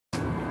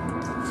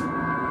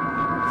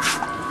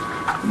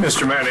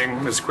Mr.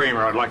 Manning, Miss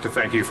Kramer, I'd like to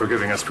thank you for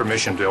giving us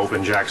permission to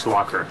open Jack's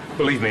locker.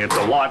 Believe me, it's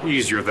a lot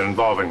easier than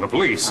involving the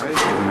police. I didn't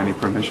give him any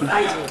permission.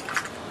 I did.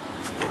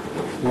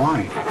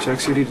 Why?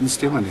 Jack said he didn't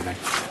steal anything.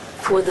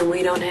 Well, then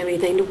we don't have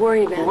anything to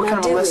worry about. Well, what now,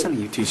 kind of a lesson are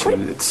you teaching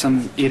him? That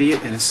some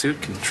idiot in a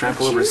suit can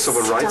trample over his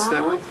civil rights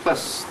that way?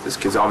 Plus, this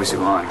kid's obviously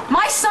lying.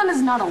 My son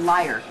is not a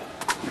liar.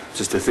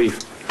 Just a thief.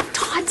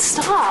 Todd,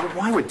 stop.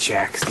 Why would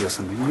Jack steal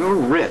something? We're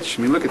rich.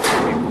 I mean, look at this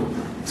people.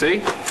 See?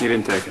 You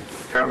didn't take it.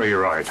 Apparently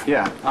you're right.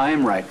 Yeah, I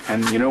am right.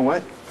 And you know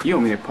what? You owe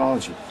me an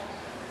apology.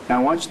 Now,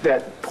 I want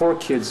that poor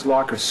kid's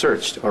locker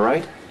searched, all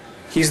right?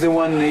 He's the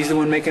one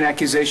making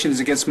accusations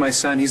against my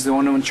son. He's the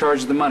one who in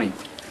charge of the money.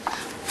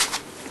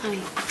 Honey,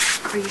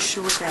 are you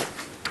sure that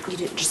you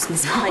didn't just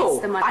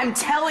misplace the money? I'm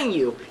telling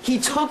you, he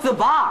took the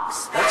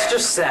box. That's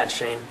just sad,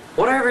 Shane.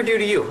 What'd I ever do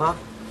to you, huh?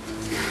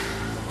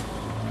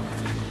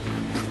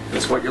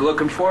 That's what you're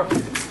looking for?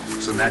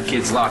 It's in that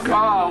kid's locker.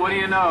 Oh, what do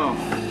you know?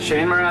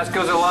 Shane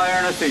Marasco's a liar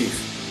and a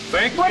thief.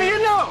 What do you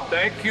know?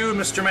 Thank you,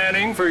 Mr.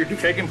 Manning, for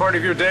taking part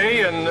of your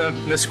day,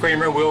 and Miss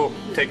Kramer will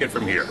take it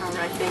from here. All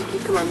right, thank you.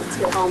 Come on, let's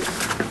get home.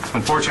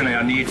 Unfortunately,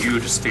 I need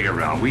you to stay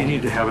around. We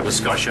need to have a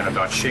discussion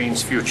about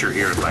Shane's future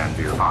here at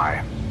Landview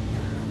High.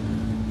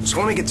 So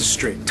let me get this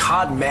straight.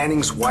 Todd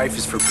Manning's wife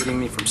is forbidding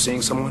me from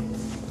seeing someone?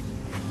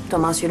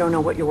 Tomas, you don't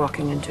know what you're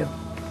walking into.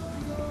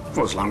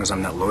 Well, as long as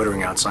I'm not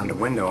loitering outside the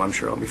window, I'm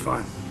sure I'll be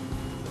fine.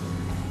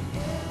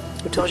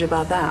 Who told you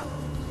about that?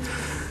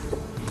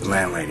 The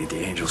landlady at the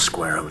Angel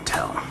Square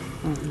Hotel.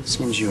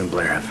 Seems you and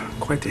Blair have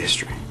quite the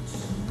history.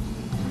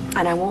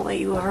 And I won't let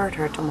you hurt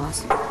her,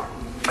 Tomas.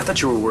 I thought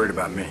you were worried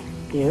about me.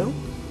 You?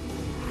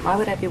 Why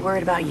would I be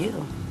worried about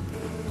you?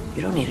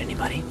 You don't need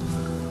anybody.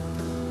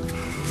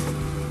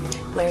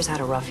 Blair's had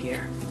a rough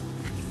year.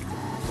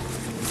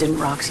 Didn't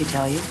Roxy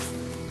tell you?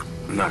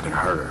 I'm not gonna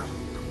hurt her.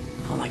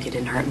 Well, like you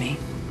didn't hurt me.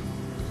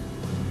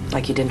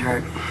 Like you didn't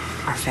hurt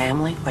our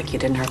family. Like you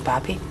didn't hurt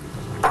Papi.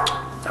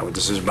 Is that what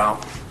this is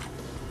about?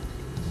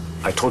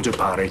 I told you,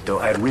 Padrito,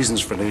 I had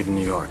reasons for leaving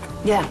New York.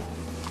 Yeah,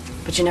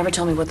 but you never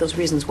told me what those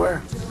reasons were.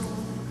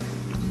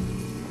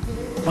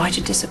 Why'd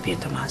you disappear,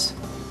 Tomas?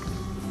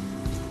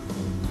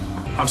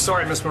 I'm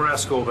sorry, Miss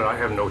Marasco, but I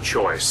have no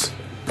choice.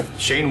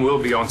 Shane will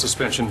be on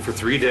suspension for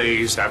 3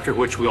 days, after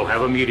which we'll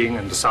have a meeting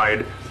and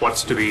decide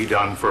what's to be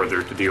done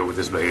further to deal with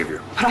his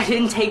behavior. But I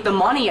didn't take the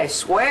money, I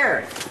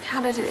swear.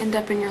 How did it end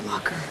up in your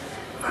locker?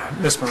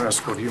 Miss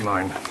Marasco, do you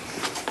mind?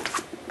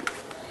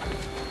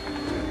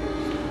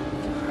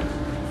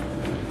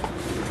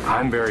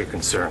 I'm very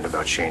concerned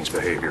about Shane's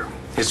behavior.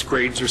 His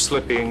grades are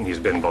slipping, he's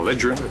been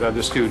belligerent with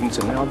other students,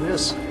 and now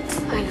this.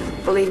 I know.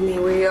 Believe me,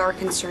 we are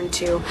concerned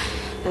too.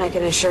 And I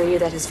can assure you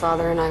that his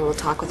father and I will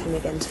talk with him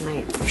again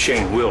tonight.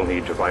 Shane will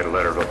need to write a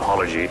letter of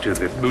apology to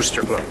the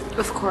Booster Club.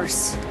 Of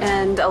course.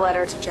 And a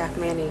letter to Jack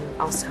Manning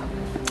also.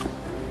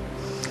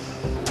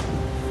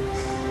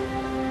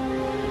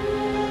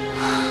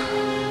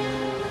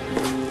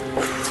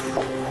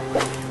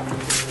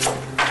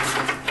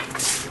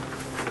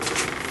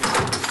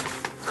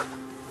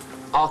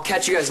 I'll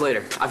catch you guys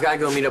later. I've got to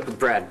go meet up with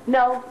Brad.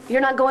 No,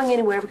 you're not going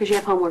anywhere because you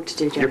have homework to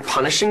do, Jack. You're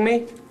punishing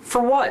me?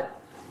 For what?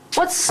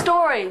 What's the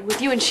story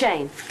with you and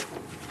Shane?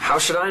 How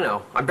should I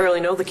know? I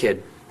barely know the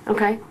kid.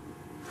 Okay.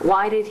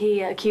 Why did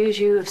he accuse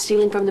you of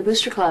stealing from the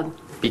Booster Club?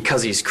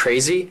 Because he's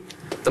crazy?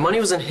 The money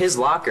was in his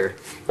locker.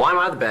 Why am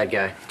I the bad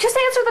guy? Just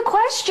answer the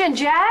question,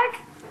 Jack.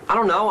 I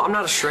don't know. I'm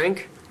not a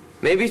shrink.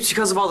 Maybe it's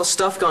because of all the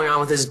stuff going on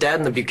with his dad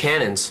and the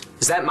Buchanans.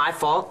 Is that my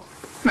fault?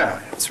 No,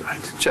 that's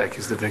right. Jack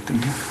is the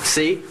victim here.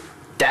 See?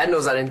 Dad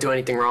knows I didn't do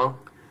anything wrong.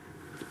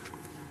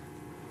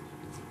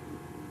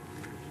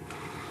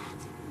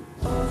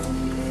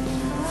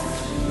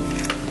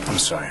 I'm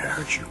sorry I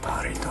hurt you,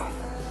 Padrito.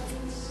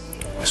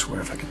 I swear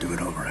if I could do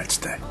it over, I'd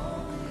stay.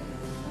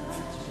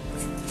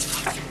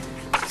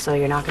 So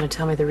you're not going to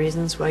tell me the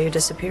reasons why you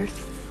disappeared?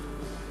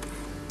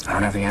 I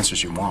don't have the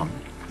answers you want.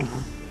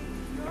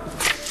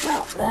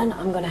 Well, then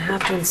I'm going to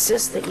have to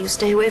insist that you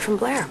stay away from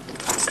Blair.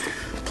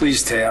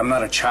 Please, Tay, I'm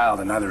not a child,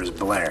 and neither is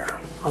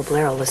Blair. Oh,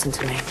 Blair will listen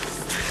to me.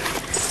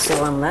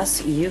 So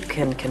unless you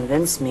can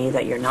convince me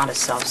that you're not a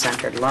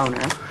self-centered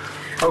loner...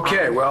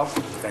 Okay, well,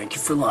 thank you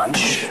for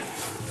lunch.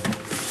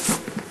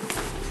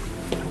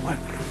 You know what?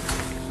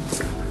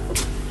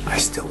 I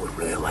still would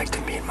really like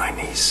to meet my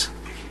niece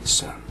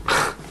soon.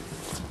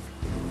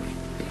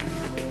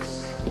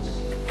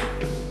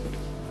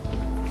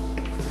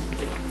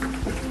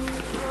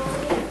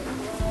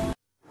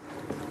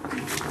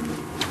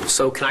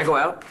 So, can I go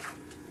out?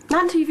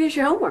 Not until you finish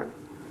your homework.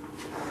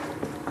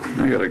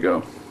 I gotta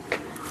go.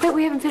 Wait,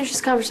 we haven't finished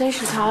this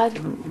conversation, Todd.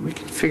 We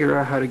can figure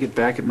out how to get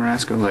back at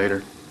Marasco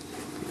later.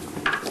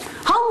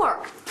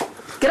 Homework!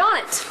 Get on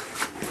it!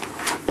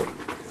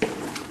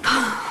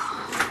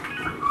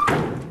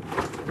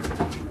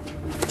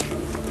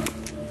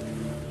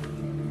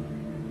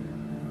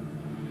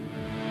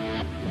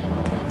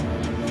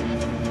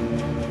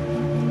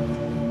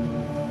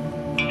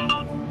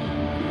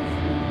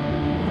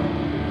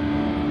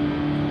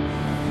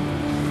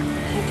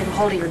 Get a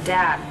hold of your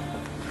dad.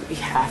 We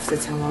have to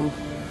tell him.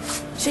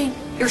 Shane,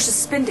 you're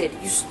suspended.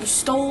 You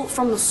stole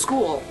from the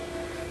school.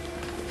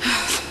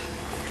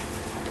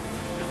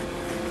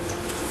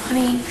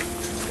 Honey,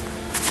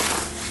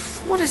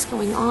 what is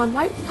going on?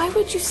 Why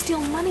would you steal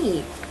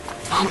money?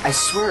 Mom, I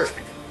swear.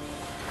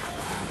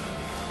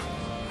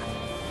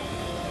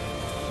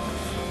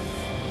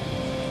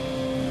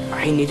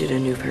 I needed a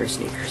new pair of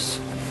sneakers.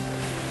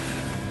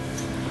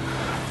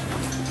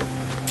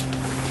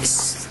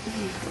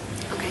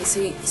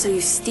 Okay, so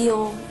you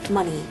steal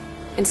money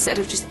instead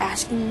of just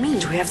asking me.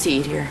 Do we have to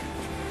eat here?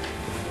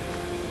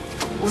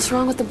 What's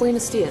wrong with the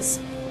Buenos Dias?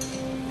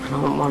 I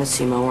don't want to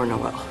see Mo or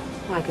Noel.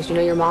 Why? Because you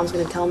know your mom's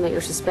going to tell them that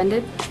you're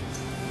suspended?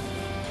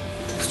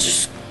 Let's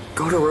just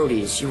go to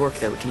Roadie's. You work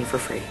there. We can eat for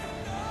free.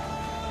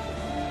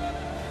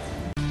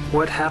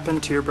 What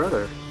happened to your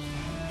brother?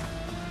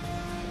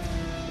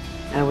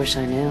 I wish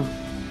I knew.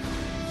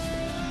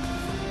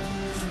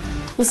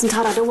 Listen,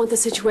 Todd, I don't want the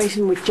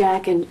situation with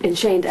Jack and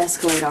Shane to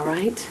escalate, all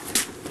right?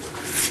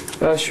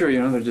 Sure, you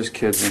know, they're just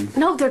kids and...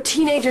 No, they're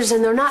teenagers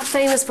and they're not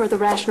famous for the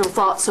rational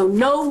thought, so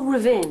no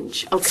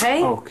revenge,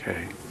 okay?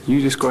 Okay. You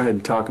just go ahead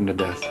and talk them to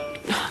death.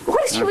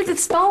 What is she with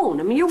its phone?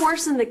 I mean, you're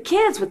worse than the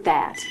kids with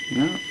that.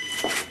 Yeah.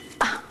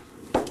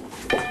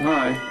 All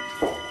right.